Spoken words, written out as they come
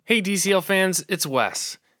Hey DCL fans, it's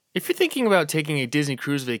Wes. If you're thinking about taking a Disney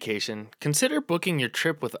cruise vacation, consider booking your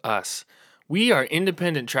trip with us. We are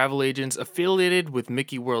independent travel agents affiliated with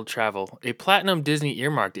Mickey World Travel, a platinum Disney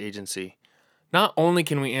earmarked agency. Not only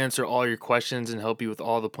can we answer all your questions and help you with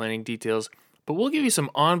all the planning details, but we'll give you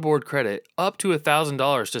some onboard credit up to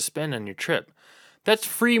 $1,000 to spend on your trip. That's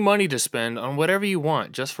free money to spend on whatever you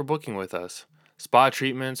want just for booking with us. Spa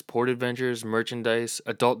treatments, port adventures, merchandise,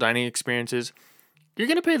 adult dining experiences. You're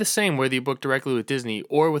going to pay the same whether you book directly with Disney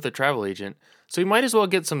or with a travel agent, so you might as well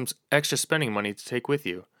get some extra spending money to take with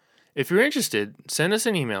you. If you're interested, send us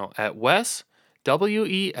an email at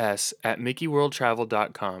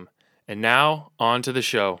wes@mickeyworldtravel.com. And now, on to the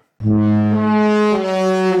show.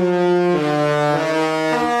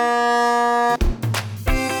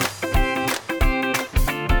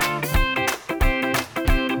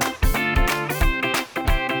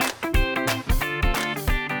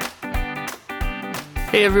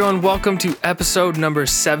 Hey everyone, welcome to episode number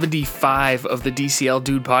 75 of the DCL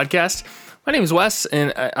Dude podcast. My name is Wes,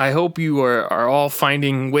 and I hope you are all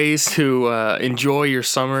finding ways to enjoy your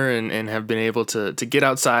summer and have been able to get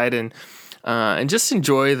outside and just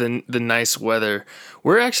enjoy the nice weather.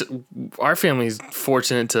 Our family's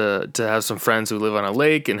fortunate to have some friends who live on a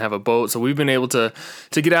lake and have a boat, so we've been able to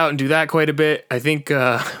get out and do that quite a bit. I think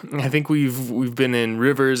we've been in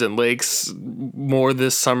rivers and lakes more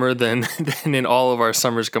this summer than in all of our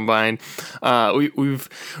summers combined. We've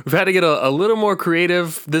had to get a little more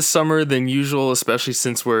creative this summer than usual, especially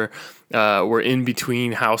since we're in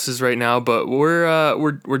between houses right now, but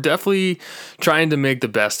we're definitely trying to make the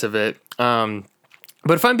best of it.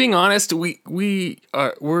 But if I'm being honest,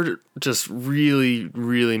 we're just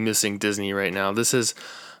really missing Disney right now. This has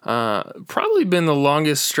probably been the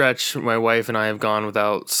longest stretch my wife and I have gone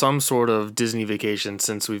without some sort of Disney vacation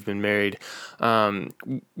since we've been married.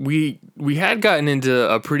 We had gotten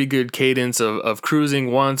into a pretty good cadence of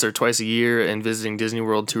cruising once or twice a year and visiting Disney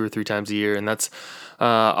World 2 or 3 times a year, and that's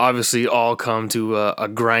obviously all come to a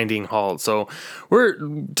grinding halt. So we're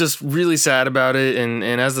just really sad about it, and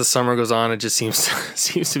as the summer goes on, it just seems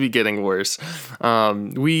to be getting worse.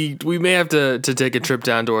 We may have to take a trip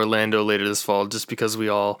down to Orlando later this fall just because we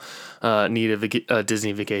all need a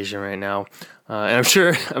Disney vacation right now, and I'm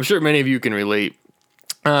sure many of you can relate.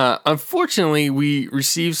 Unfortunately, we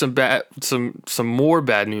received some more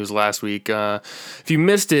bad news last week. If you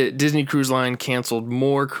missed it, Disney Cruise Line canceled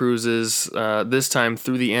more cruises, this time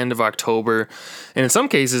through the end of October, and in some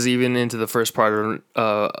cases even into the first part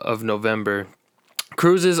of November.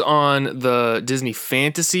 Cruises on the Disney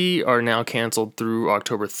Fantasy are now canceled through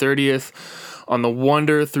October 30th. On the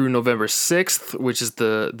Wonder through November 6th, which is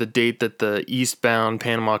the date that the eastbound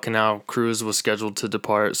Panama Canal cruise was scheduled to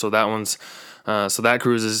depart. So that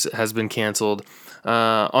cruise has been canceled.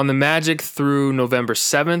 On the Magic through November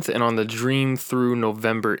 7th, and on the Dream through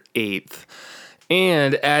November 8th.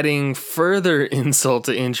 And adding further insult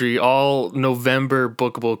to injury, all November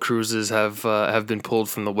bookable cruises have been pulled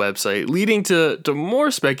from the website, leading to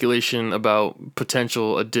more speculation about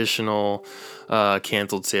potential additional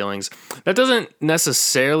canceled sailings. That doesn't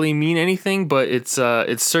necessarily mean anything, but it's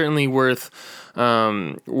certainly worth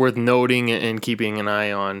noting and keeping an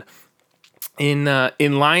eye on. In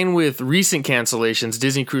line with recent cancellations,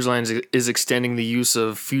 Disney Cruise Line is extending the use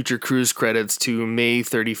of future cruise credits to May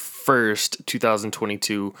 31st,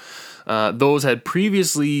 2022. Those had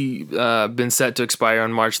previously been set to expire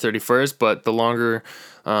on March 31st, but the longer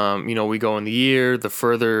we go in the year, the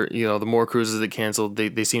further, the more cruises that canceled,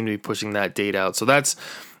 they seem to be pushing that date out. So that's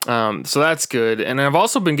good. And I've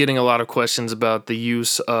also been getting a lot of questions about the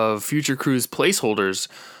use of future cruise placeholders.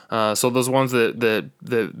 So those ones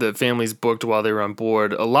that families booked while they were on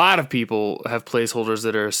board, a lot of people have placeholders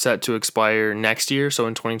that are set to expire next year, so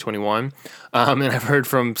in 2021. And I've heard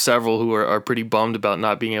from several who are pretty bummed about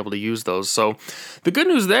not being able to use those. So the good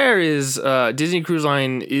news there is Disney Cruise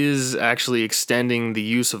Line is actually extending the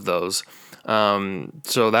use of those.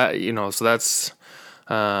 So that's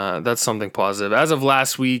something positive. As of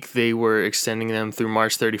last week, they were extending them through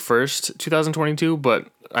March 31st, 2022, but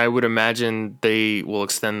I would imagine they will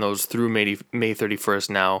extend those through May 31st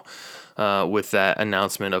now, with that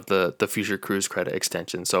announcement of the future cruise credit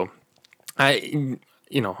extension. So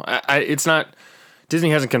it's not,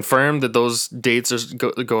 Disney hasn't confirmed that those dates are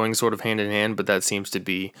going sort of hand in hand, but that seems to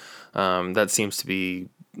be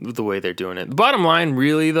the way they're doing it. The bottom line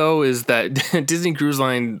really though is that Disney Cruise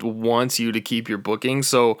Line wants you to keep your booking,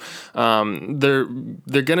 so they're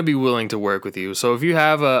going to be willing to work with you. So if you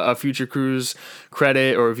have a future cruise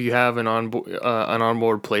credit, or if you have an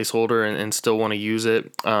onboard placeholder and still want to use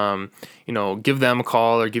it, give them a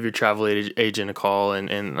call or give your travel agent a call,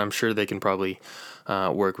 and I'm sure they can probably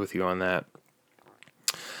work with you on that.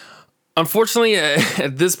 Unfortunately,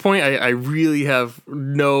 at this point, I really have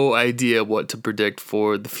no idea what to predict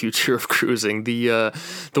for the future of cruising. The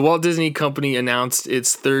Walt Disney Company announced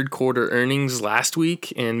its third quarter earnings last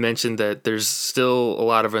week and mentioned that there's still a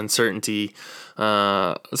lot of uncertainty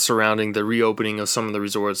surrounding the reopening of some of the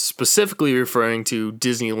resorts, specifically referring to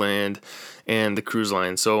Disneyland and the cruise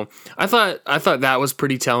line. So I thought that was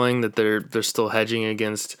pretty telling that they're still hedging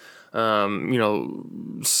against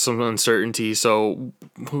some uncertainty. So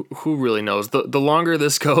who really knows? The longer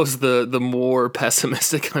this goes, the more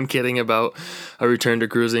pessimistic I'm getting about a return to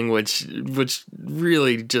cruising, which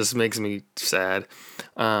really just makes me sad.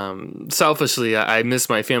 Selfishly, I miss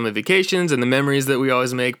my family vacations and the memories that we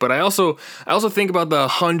always make, but I also think about the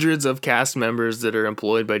hundreds of cast members that are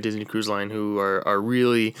employed by Disney Cruise Line who are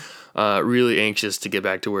really anxious to get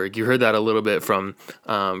back to work. You heard that a little bit from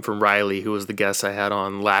Riley, who was the guest I had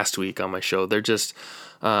on last week on my show. They're just,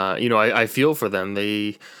 I feel for them.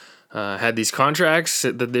 They had these contracts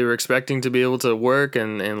that they were expecting to be able to work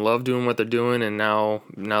and love doing what they're doing, and now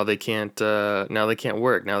they can't work.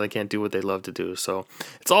 Now they can't do what they love to do. So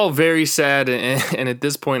it's all very sad. And at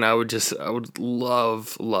this point, I would love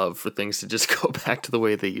for things to just go back to the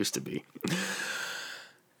way they used to be.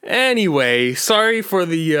 Anyway, sorry for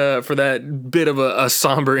that bit of a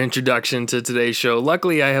somber introduction to today's show.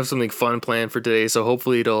 Luckily, I have something fun planned for today, so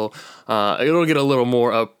hopefully it'll get a little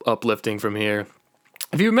more uplifting from here.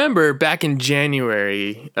 If you remember, back in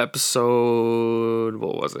January, episode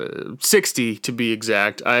 60 to be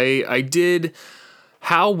exact, I did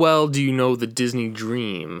How Well Do You Know the Disney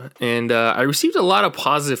Dream? And I received a lot of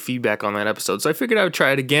positive feedback on that episode, so I figured I would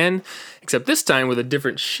try it again, except this time with a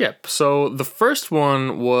different ship. So the first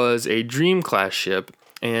one was a Dream Class ship,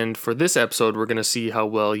 and for this episode, we're going to see how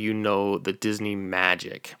well you know the Disney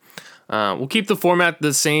Magic. We'll keep the format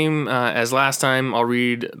the same as last time. I'll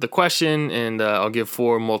read the question, and I'll give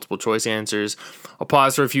 4 multiple choice answers. I'll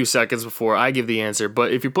pause for a few seconds before I give the answer,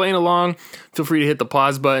 but if you're playing along, feel free to hit the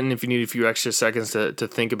pause button if you need a few extra seconds to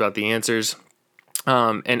think about the answers.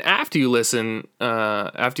 And after you listen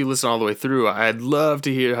all the way through, I'd love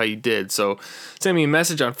to hear how you did. So send me a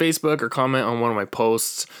message on Facebook or comment on one of my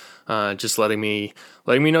posts, just letting me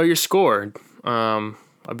know your score. I'll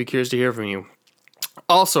be curious to hear from you.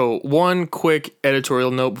 Also, one quick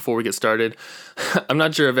editorial note before we get started. I'm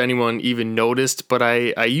not sure if anyone even noticed, but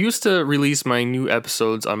I used to release my new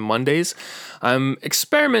episodes on Mondays. I'm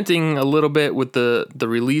experimenting a little bit with the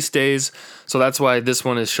release days, so that's why this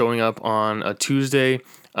one is showing up on a Tuesday.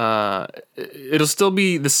 It'll still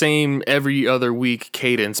be the same every other week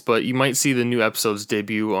cadence, but you might see the new episodes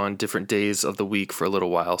debut on different days of the week for a little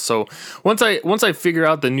while. So once I figure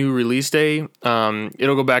out the new release day,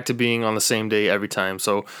 it'll go back to being on the same day every time.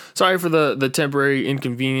 So sorry for the temporary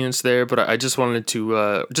inconvenience there, but I just wanted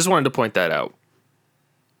to point that out.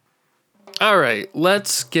 All right,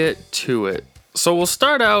 let's get to it. So we'll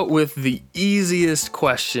start out with the easiest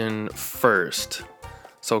question first.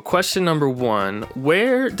 So question number 1,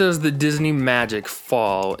 where does the Disney Magic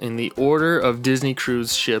fall in the order of Disney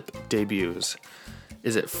cruise ship debuts?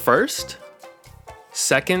 Is it first,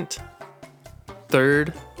 second,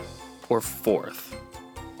 third, or fourth?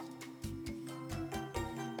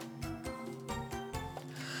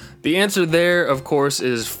 The answer there, of course,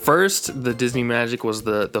 is first. The Disney Magic was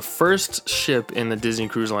the first ship in the Disney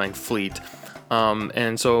Cruise Line fleet.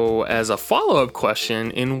 And so as a follow-up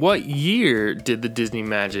question, in what year did the Disney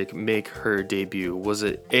Magic make her debut? Was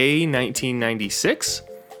it A, 1996,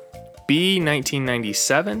 B,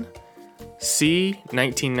 1997, C,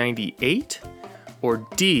 1998, or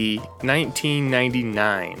D,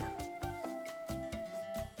 1999?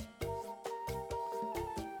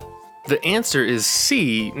 The answer is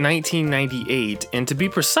C, 1998, and to be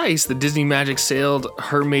precise, the Disney Magic sailed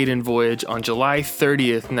her maiden voyage on July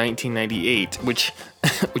 30th, 1998, which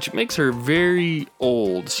makes her very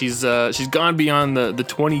old. She's gone beyond the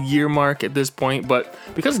 20-year mark at this point, but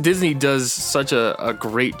because Disney does such a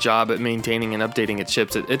great job at maintaining and updating its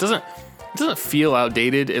ships, it doesn't feel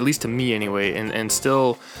outdated, at least to me anyway, and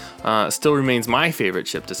still remains my favorite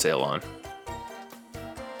ship to sail on.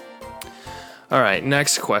 All right,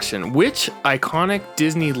 next question. Which iconic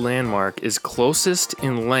Disney landmark is closest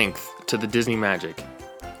in length to the Disney Magic?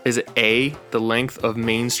 Is it A, the length of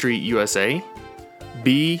Main Street, USA?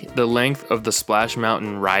 B, the length of the Splash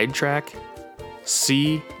Mountain ride track?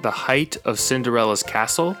 C, the height of Cinderella's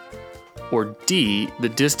castle? Or D, the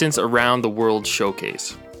distance around the World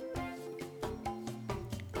Showcase?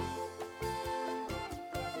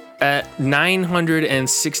 At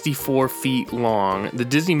 964 feet long, the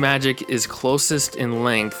Disney Magic is closest in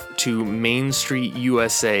length to Main Street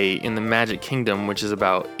USA in the Magic Kingdom, which is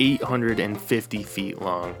about 850 feet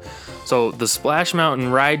long. So the Splash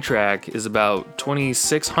Mountain ride track is about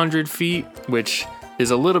 2,600 feet, which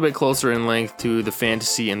is a little bit closer in length to the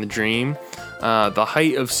Fantasy and the Dream. The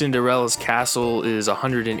height of Cinderella's castle is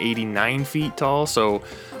 189 feet tall, so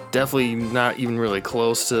definitely not even really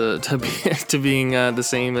close to being the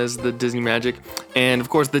same as the Disney Magic. And of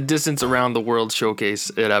course, the distance around the World Showcase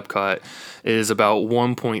at Epcot is about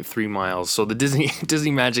 1.3 miles. So the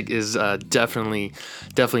Disney Magic is definitely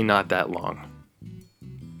not that long.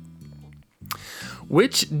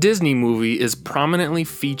 Which Disney movie is prominently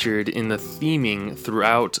featured in the theming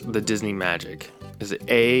throughout the Disney Magic? Is it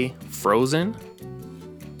A, Frozen,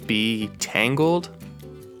 B, Tangled,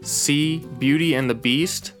 C, Beauty and the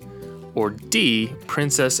Beast, or D,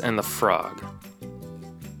 Princess and the Frog?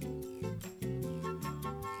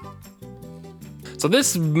 So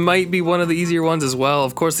this might be one of the easier ones as well.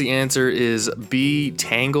 Of course, the answer is B,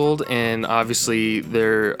 Tangled, and obviously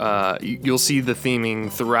you'll see the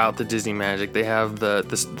theming throughout the Disney Magic. They have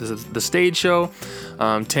the stage show,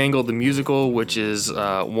 Tangled the musical, which is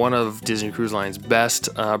one of Disney Cruise Line's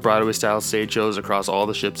best Broadway-style stage shows across all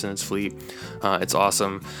the ships in its fleet. It's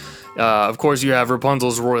awesome. Of course, you have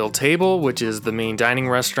Rapunzel's Royal Table, which is the main dining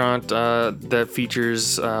restaurant that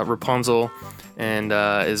features Rapunzel, and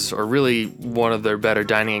is really one of their better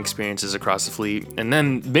dining experiences across the fleet. And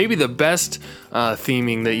then maybe the best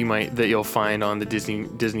theming that you'll find on the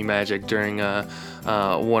Disney Magic during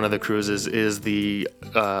one of the cruises is the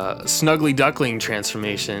Snuggly Duckling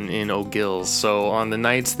transformation in O'Gills. So on the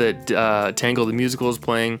nights that Tangled the musical is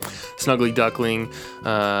playing, Snuggly Duckling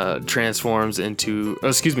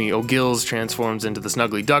O'Gills transforms into the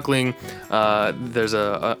Snuggly Duckling. There's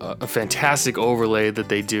a fantastic overlay that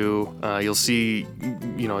they do. You'll see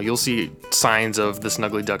signs of the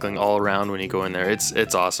Snuggly Duckling all around when you go in there.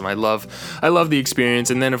 It's awesome. I love the experience.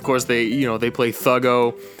 And then of course they play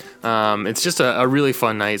Thuggo. It's just a really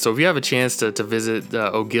fun night. So if you have a chance to visit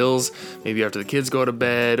O'Gills, maybe after the kids go to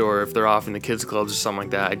bed, or if they're off in the kids clubs or something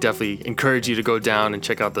like that, I definitely encourage you to go down and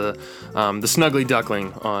check out the Snuggly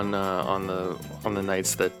Duckling on the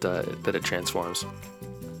nights that it transforms.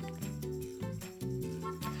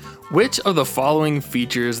 Which of the following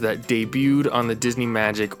features that debuted on the Disney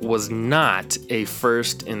Magic was not a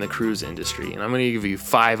first in the cruise industry? And I'm going to give you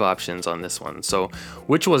 5 options on this one. So,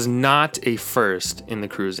 which was not a first in the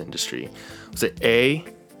cruise industry? Was it A,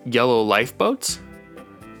 yellow lifeboats,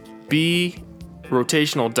 B,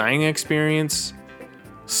 rotational dining experience,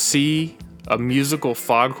 C, a musical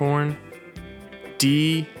foghorn,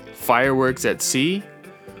 D, fireworks at sea,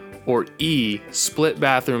 or E, split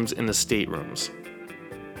bathrooms in the staterooms?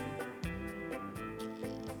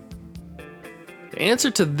 The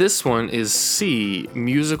answer to this one is C,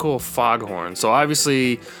 musical foghorn. So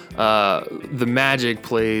obviously, the Magic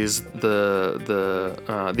plays the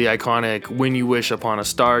iconic "When You Wish Upon a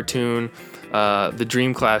Star" tune. The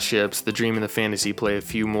Dream class ships, the Dream and the Fantasy, play a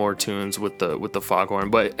few more tunes with the foghorn.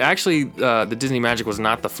 But actually, the Disney Magic was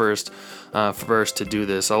not the first to do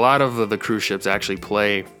this. A lot of the cruise ships actually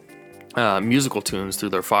play musical tunes through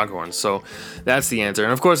their foghorns. So that's the answer.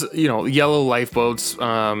 And of course, yellow lifeboats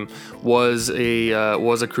was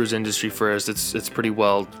a cruise industry first. It's pretty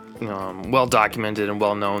well documented and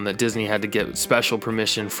well known that Disney had to get special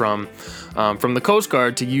permission from the Coast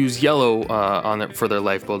Guard to use yellow for their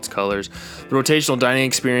lifeboats colors. The rotational dining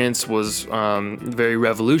experience was very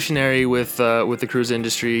revolutionary with the cruise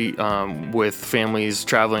industry, with families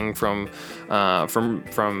traveling from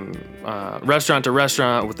restaurant to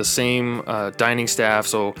restaurant with the same dining staff.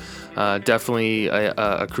 So definitely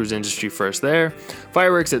a cruise industry first there.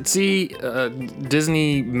 Fireworks at sea,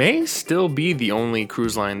 Disney may still be the only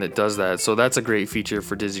cruise line that does that. So that's a great feature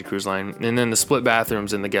for Disney Cruise Line. And then the split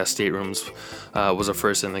bathrooms in the guest staterooms was a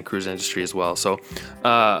first in the cruise industry as well. So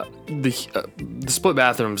the split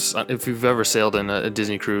bathrooms, if you've ever sailed in a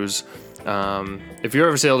Disney cruise, if you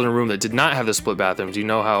ever sailed in a room that did not have the split bathrooms, you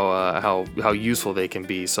know how useful they can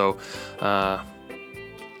be. So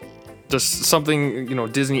just something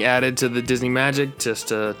Disney added to the Disney Magic just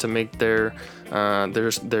to make their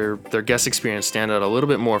guest experience stand out a little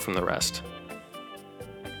bit more from the rest.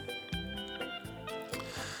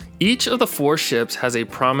 Each of the 4 ships has a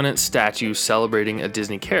prominent statue celebrating a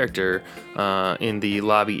Disney character in the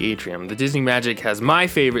lobby atrium. The Disney Magic has my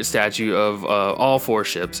favorite statue of all 4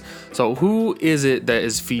 ships. So who is it that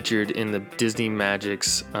is featured in the Disney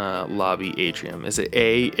Magic's lobby atrium? Is it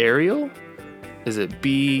A, Ariel? Is it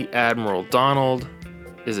B, Admiral Donald?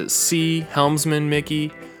 Is it C, Helmsman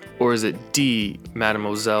Mickey? Or is it D,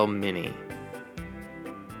 Mademoiselle Minnie?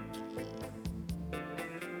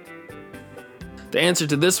 The answer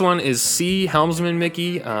to this one is C, Helmsman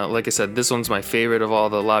Mickey. Like I said, this one's my favorite of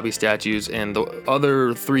all the lobby statues, and the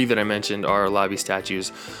other three that I mentioned are lobby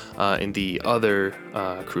statues in the other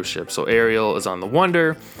cruise ship. So Ariel is on the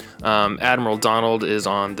Wonder, Admiral Donald is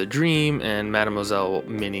on the Dream, and Mademoiselle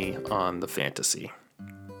Minnie on the Fantasy.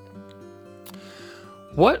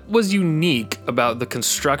 What was unique about the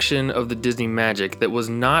construction of the Disney Magic that was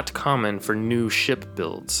not common for new ship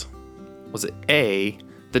builds? Was it A,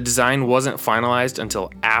 the design wasn't finalized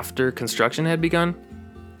until after construction had begun?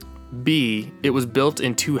 B, it was built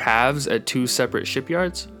in two halves at two separate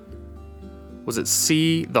shipyards? Was it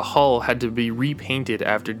C, the hull had to be repainted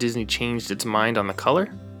after Disney changed its mind on the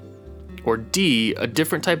color? Or D, a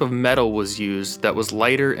different type of metal was used that was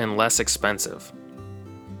lighter and less expensive?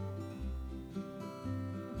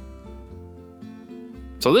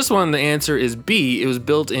 So this one, the answer is B. It was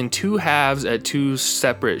built in two halves at two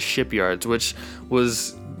separate shipyards, which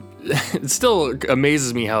was, it still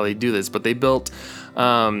amazes me how they do this, but they built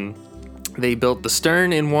the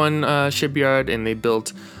stern in one shipyard, and they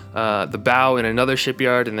built the bow in another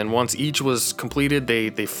shipyard, and then once each was completed,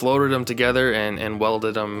 they floated them together and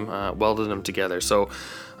welded them together. So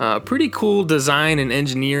pretty cool design and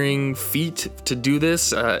engineering feat to do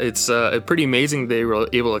this. It's pretty amazing they were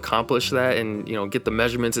able to accomplish that and get the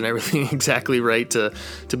measurements and everything exactly right to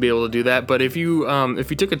be able to do that. But if you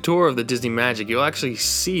took a tour of the Disney Magic, you'll actually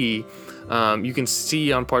see. You can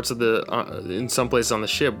see on parts of in some places on the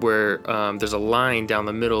ship where there's a line down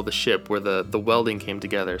the middle of the ship where the welding came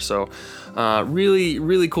together. So really,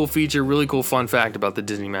 really cool feature, really cool fun fact about the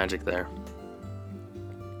Disney Magic there.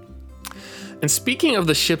 And speaking of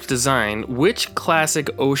the ship's design, which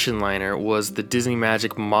classic ocean liner was the Disney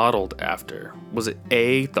Magic modeled after? Was it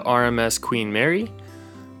A, the RMS Queen Mary,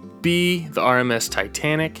 B, the RMS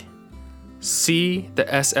Titanic, C,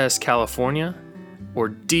 the SS California, or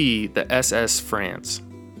D, the SS France?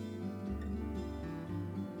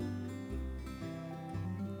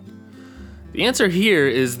 The answer here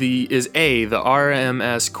is A, the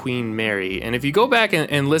RMS Queen Mary. And if you go back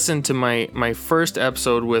and listen to my first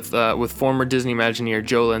episode with former Disney Imagineer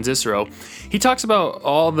Joe Lanzisero, he talks about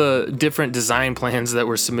all the different design plans that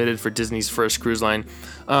were submitted for Disney's first cruise line.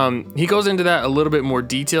 He goes into that a little bit more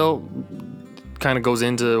detail, kind of goes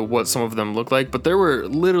into what some of them look like, but there were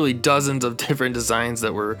literally dozens of different designs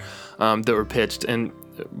that were pitched. And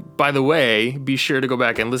by the way, be sure to go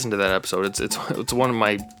back and listen to that episode. It's one of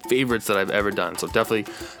my favorites that I've ever done. So definitely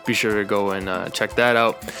be sure to go and check that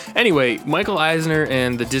out. Anyway, Michael Eisner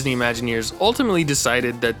and the Disney Imagineers ultimately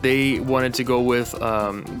decided that they wanted to go with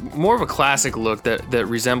more of a classic look that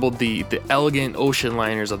resembled the elegant ocean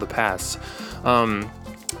liners of the past.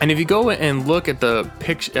 And if you go and look at a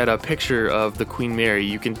picture of the Queen Mary,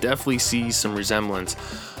 you can definitely see some resemblance.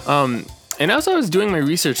 And as I was doing my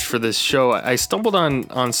research for this show, I stumbled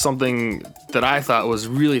on something that I thought was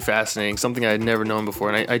really fascinating, something I had never known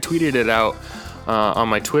before, and I tweeted it out on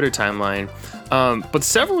my Twitter timeline. But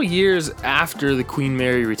several years after the Queen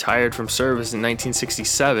Mary retired from service in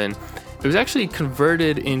 1967, it was actually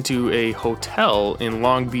converted into a hotel in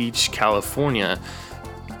Long Beach, California.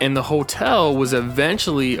 And the hotel was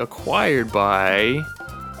eventually acquired by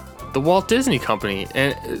the Walt Disney Company.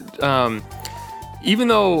 And even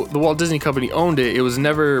though the Walt Disney Company owned it, it was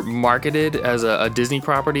never marketed as a Disney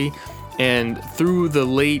property. And through the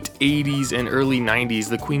late 80s and early 90s,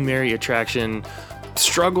 the Queen Mary attraction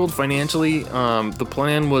struggled financially. The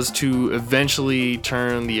plan was to eventually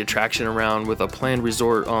turn the attraction around with a planned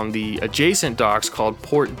resort on the adjacent docks called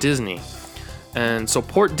Port Disney. And so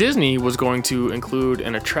Port Disney was going to include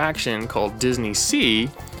an attraction called Disney Sea,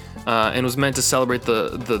 and was meant to celebrate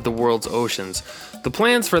the world's oceans. The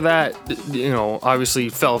plans for that, obviously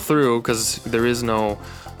fell through because there is no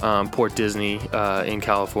Port Disney in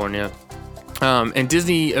California. And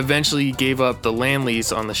Disney eventually gave up the land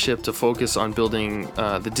lease on the ship to focus on building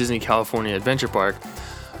the Disney California Adventure Park.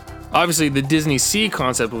 Obviously, the Disney Sea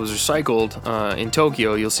concept was recycled in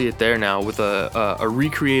Tokyo. You'll see it there now with a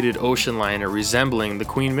recreated ocean liner resembling the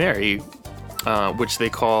Queen Mary, which they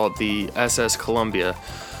call the SS Columbia.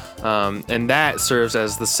 And that serves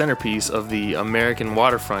as the centerpiece of the American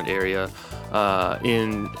waterfront area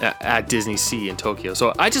at Disney Sea in Tokyo.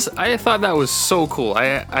 So I thought that was so cool.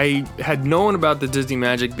 I had known about the Disney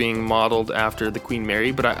Magic being modeled after the Queen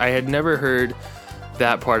Mary, but I had never heard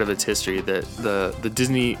that part of its history, that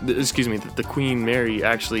the Queen Mary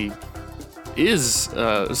actually is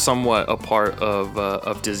somewhat a part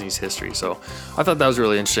of Disney's history. So I thought that was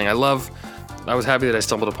really interesting. I love I was happy that I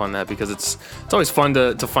stumbled upon that because it's always fun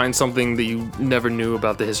to find something that you never knew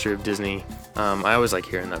about the history of Disney. I always like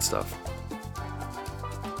hearing that stuff.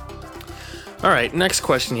 All right, next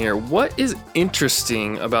question here. What is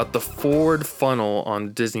interesting about the forward funnel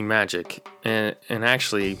on Disney Magic? And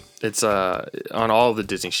actually, it's on all of the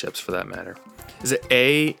Disney ships for that matter. Is it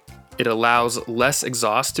A, it allows less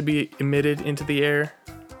exhaust to be emitted into the air?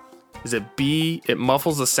 Is it B, it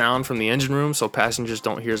muffles the sound from the engine room so passengers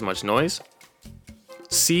don't hear as much noise?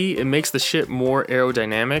 C, it makes the ship more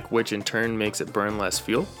aerodynamic, which in turn makes it burn less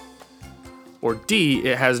fuel? Or D,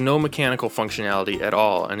 it has no mechanical functionality at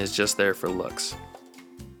all and is just there for looks.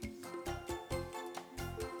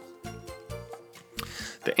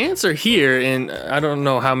 The answer here, and I don't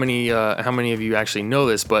know how many of you actually know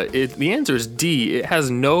this, but the answer is D. It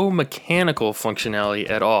has no mechanical functionality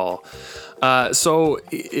at all. So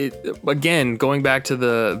again, going back to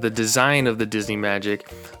the design of the Disney Magic,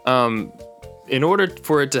 in order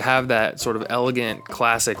for it to have that sort of elegant,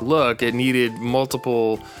 classic look, it needed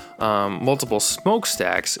multiple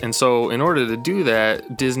smokestacks. And so in order to do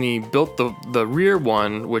that, Disney built the rear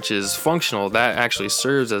one, which is functional. That actually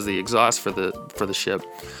serves as the exhaust for the ship.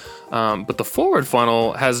 But the forward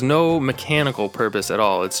funnel has no mechanical purpose at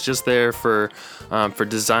all. It's just there for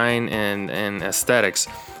design and aesthetics.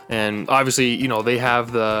 And obviously, they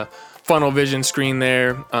have the funnel vision screen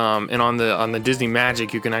there, and on the Disney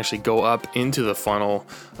Magic, you can actually go up into the funnel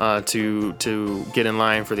to get in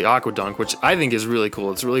line for the Aqua Dunk, which I think is really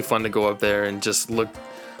cool. It's really fun to go up there and just look.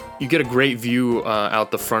 You get a great view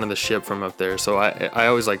out the front of the ship from up there. So I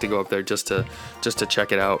always like to go up there just to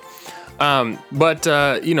check it out. But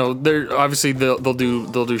they're obviously they'll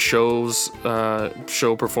do shows,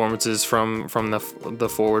 show performances from the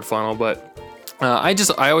forward funnel, but. I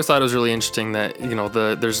always thought it was really interesting that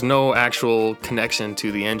there's no actual connection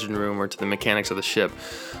to the engine room or to the mechanics of the ship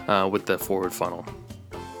with the forward funnel.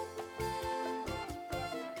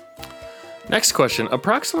 Next question: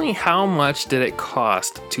 approximately how much did it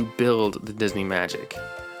cost to build the Disney Magic?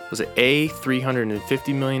 Was it A,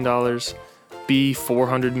 $350 million, B,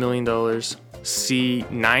 $400 million, C,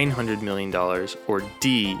 $900 million, or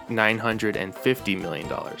D, $950 million?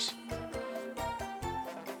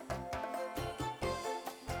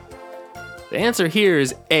 The answer here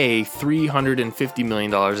is A, $350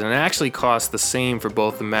 million, and it actually costs the same for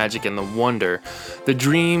both the Magic and the Wonder. The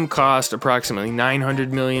Dream cost approximately $900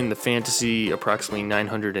 million, the Fantasy approximately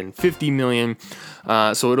 $950 million.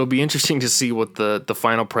 So it'll be interesting to see what the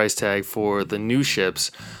final price tag for the new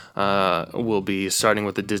ships will be, starting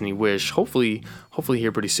with the Disney Wish, hopefully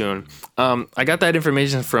here pretty soon. I got that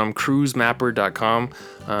information from cruisemapper.com.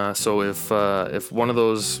 So if one of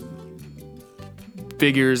those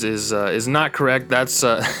figures is not correct, that's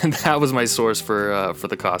that was my source for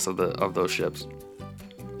the cost of those ships.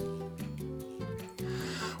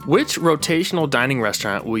 Which rotational dining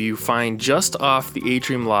restaurant will you find just off the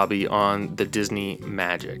atrium lobby on the Disney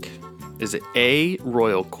Magic? Is it A,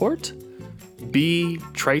 Royal Court, B,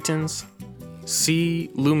 Triton's, C,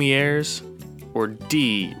 Lumiere's, or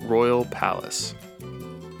D, Royal Palace?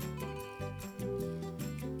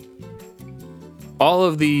 All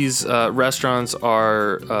of these restaurants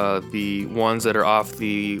are the ones that are off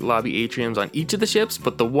the lobby atriums on each of the ships,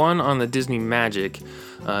 but the one on the Disney Magic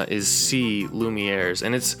is C, Lumiere's.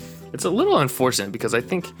 And it's a little unfortunate because I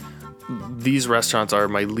think these restaurants are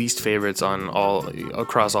my least favorites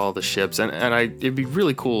across all the ships, and it'd be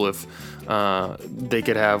really cool if they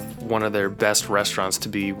could have one of their best restaurants to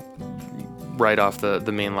be right off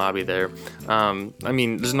the main lobby there. I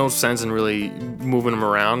mean, there's no sense in really moving them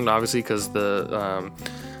around, obviously, because the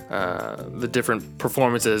different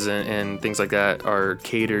performances and things like that are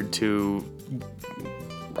catered to,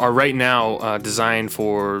 are right now designed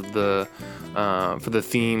for the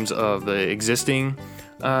themes of the existing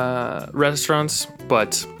restaurants.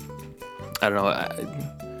 But I don't know.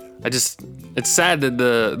 It's sad that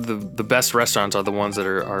the best restaurants are the ones that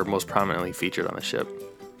are most prominently featured on the ship.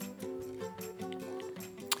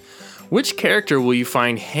 Which character will you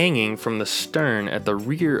find hanging from the stern at the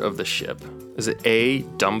rear of the ship? Is it A,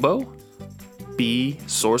 Dumbo, B,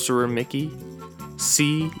 Sorcerer Mickey,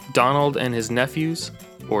 C, Donald and his nephews,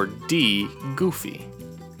 or D, Goofy?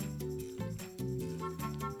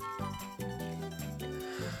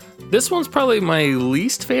 This one's probably my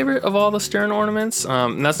least favorite of all the stern ornaments.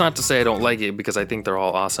 And that's not to say I don't like it, because I think they're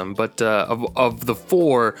all awesome. But of the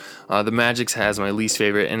four, the Magic's has my least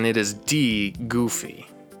favorite, and it is D, Goofy.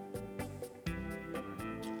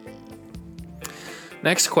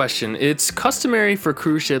 Next question. It's customary for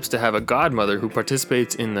cruise ships to have a godmother who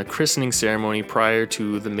participates in the christening ceremony prior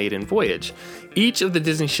to the maiden voyage. Each of the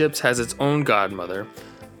Disney ships has its own godmother.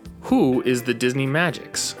 Who is the Disney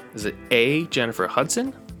Magics? Is it A, Jennifer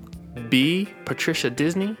Hudson, B, Patricia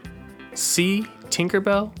Disney, C,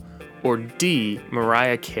 Tinkerbell, or D,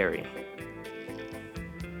 Mariah Carey?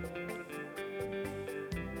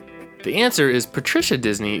 The answer is Patricia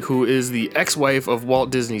Disney, who is the ex-wife of Walt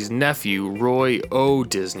Disney's nephew, Roy O.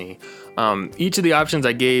 Disney. Each of the options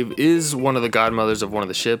I gave is one of the godmothers of one of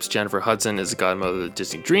the ships. Jennifer Hudson is the godmother of the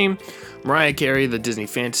Disney Dream, Mariah Carey, the Disney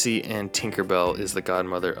Fantasy, and Tinkerbell is the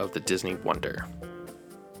godmother of the Disney Wonder.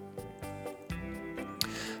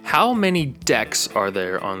 How many decks are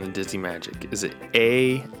there on the Disney Magic? Is it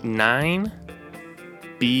A, 9,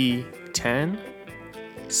 B, 10,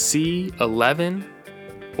 C, 11,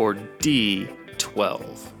 or D,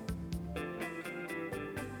 12?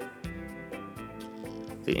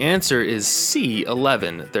 The answer is C,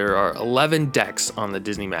 11. There are 11 decks on the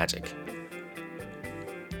Disney Magic.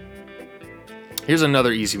 Here's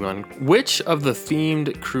another easy one. Which of these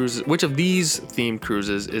themed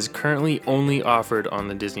cruises is currently only offered on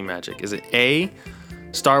the Disney Magic? Is it A,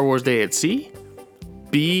 Star Wars Day at Sea,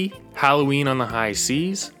 B, Halloween on the High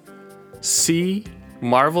Seas, C,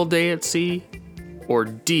 Marvel Day at Sea, or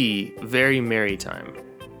D, Very Merry Time?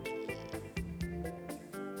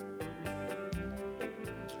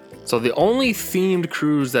 So the only themed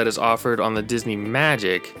cruise that is offered on the Disney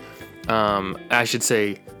Magic,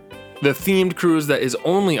 the themed cruise that is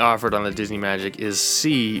only offered on the Disney Magic is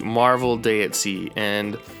C, Marvel Day at Sea.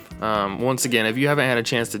 And once again, if you haven't had a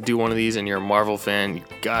chance to do one of these and you're a Marvel fan, you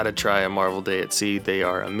gotta try a Marvel Day at Sea. They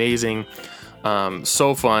are amazing.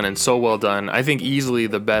 So fun and so well done. I think easily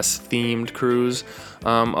the best themed cruise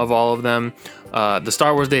of all of them. The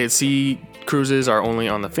Star Wars Day at Sea cruises are only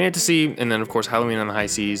on the Fantasy, and then of course Halloween on the High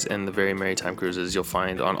Seas and the Very Merry Time cruises you'll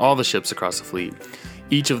find on all the ships across the fleet.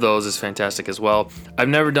 Each of those is fantastic as well. I've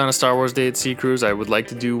never done a Star Wars Day at Sea cruise. I would like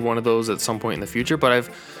to do one of those at some point in the future, but I've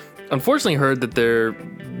unfortunately heard that they're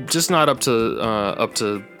just not up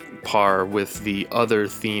to par with the other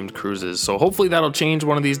themed cruises. So hopefully that'll change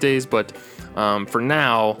one of these days, but for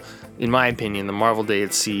now, in my opinion, the Marvel Day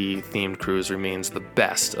at Sea themed cruise remains the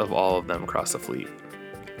best of all of them across the fleet.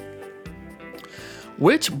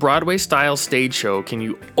 Which Broadway-style stage show can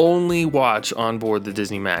you only watch on board the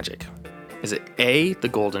Disney Magic? Is it A, The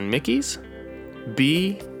Golden Mickeys,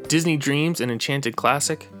 B, Disney Dreams, an Enchanted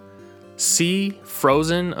Classic, C,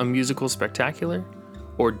 Frozen, a Musical Spectacular,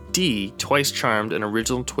 or D, Twice Charmed, an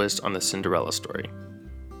original twist on the Cinderella story?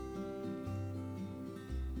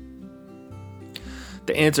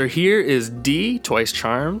 The answer here is D, Twice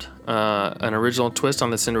Charmed, an original twist on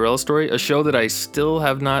the Cinderella story, a show that I still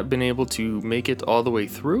have not been able to make it all the way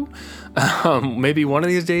through. Maybe one of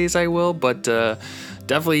these days I will, but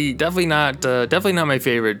definitely not my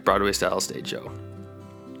favorite Broadway-style stage show.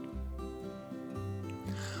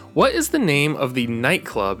 What is the name of the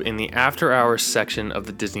nightclub in the after-hours section of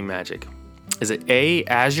the Disney Magic? Is it A,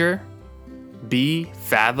 Azure, B,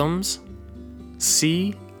 Fathoms,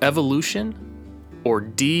 C, Evolution, or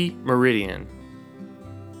D, Meridian?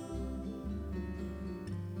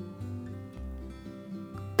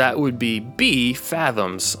 That would be B,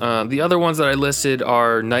 Fathoms. The other ones that I listed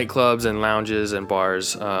are nightclubs and lounges and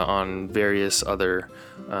bars on various other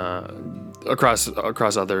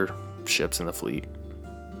across other ships in the fleet.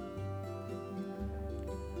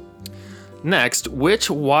 Next,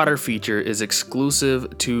 which water feature is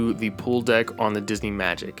exclusive to the pool deck on the Disney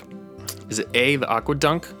Magic? Is it A, the Aqua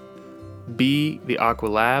Dunk, B, the Aqua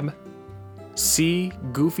Lab, C,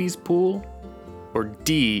 Goofy's Pool, or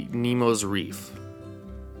D, Nemo's Reef?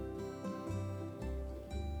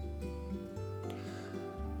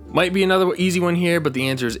 Might be another easy one here, but the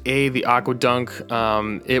answer is A, the Aqua Dunk.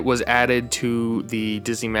 It was added to the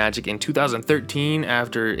Disney Magic in 2013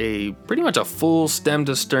 after pretty much a full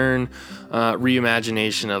stem-to-stern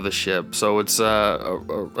reimagination of the ship. So it's a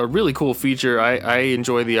really cool feature. I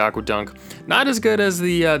enjoy the Aqua Dunk. Not as good as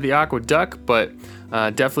the Aqua Duck, but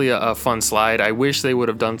definitely a fun slide. I wish they would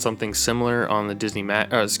have done something similar on the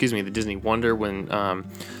the Disney Wonder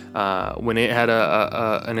when it had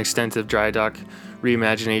an extensive dry dock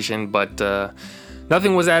reimagination, but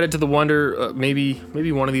nothing was added to the Wonder.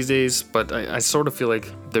 Maybe one of these days, but I sort of feel like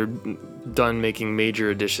they're done making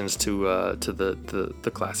major additions to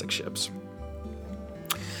the classic ships.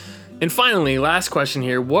 And finally, last question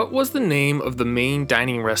here. What was the name of the main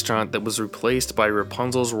dining restaurant that was replaced by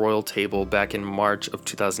Rapunzel's Royal Table back in March of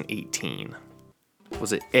 2018?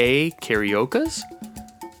 Was it A, Carioca's,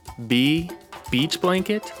 B, Beach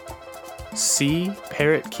Blanket, C,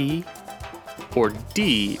 Parrot Key, or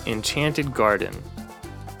D, Enchanted Garden?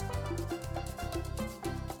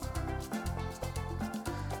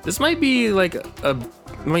 This might be like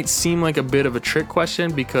might seem like a bit of a trick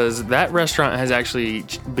question because that restaurant has actually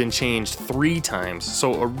been changed 3 times.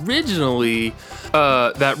 So originally,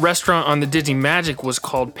 that restaurant on the Disney Magic was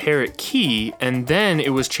called Parrot Key, and then it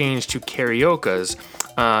was changed to Carioca's.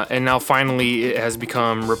 And now finally it has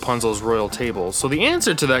become Rapunzel's Royal Table. So the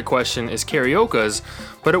answer to that question is Carioca's,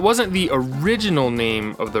 but it wasn't the original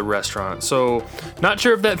name of the restaurant. So not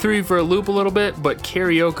sure if that threw you for a loop a little bit, but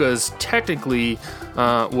Carioca's technically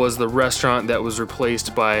was the restaurant that was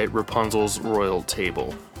replaced by Rapunzel's Royal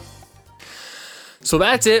Table. So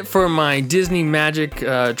that's it for my Disney Magic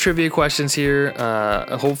trivia questions here.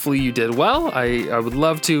 Hopefully you did well. I would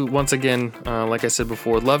love to, once again, like I said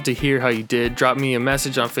before, love to hear how you did. Drop me a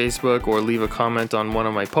message on Facebook or leave a comment on one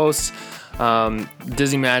of my posts.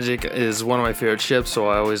 Disney Magic is one of my favorite ships, so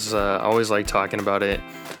I always like talking about it.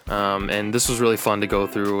 And this was really fun to go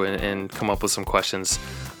through and come up with some questions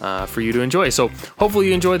for you to enjoy. So hopefully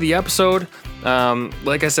you enjoyed the episode.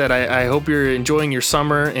 Like I said, I hope you're enjoying your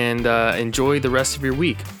summer and enjoy the rest of your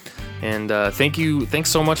week. And thanks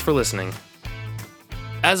so much for listening.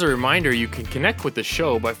 As a reminder, you can connect with the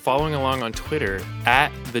show by following along on Twitter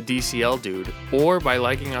at the DCL Dude, or by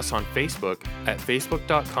liking us on Facebook at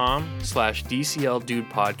facebook.com/DCL Dude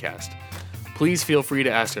Podcast. Please feel free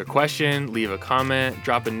to ask a question, leave a comment,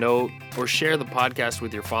 drop a note, or share the podcast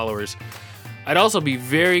with your followers. I'd also be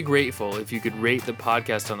very grateful if you could rate the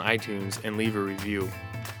podcast on iTunes and leave a review.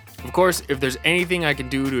 Of course, if there's anything I can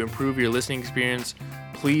do to improve your listening experience,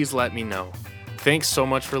 please let me know. Thanks so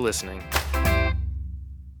much for listening.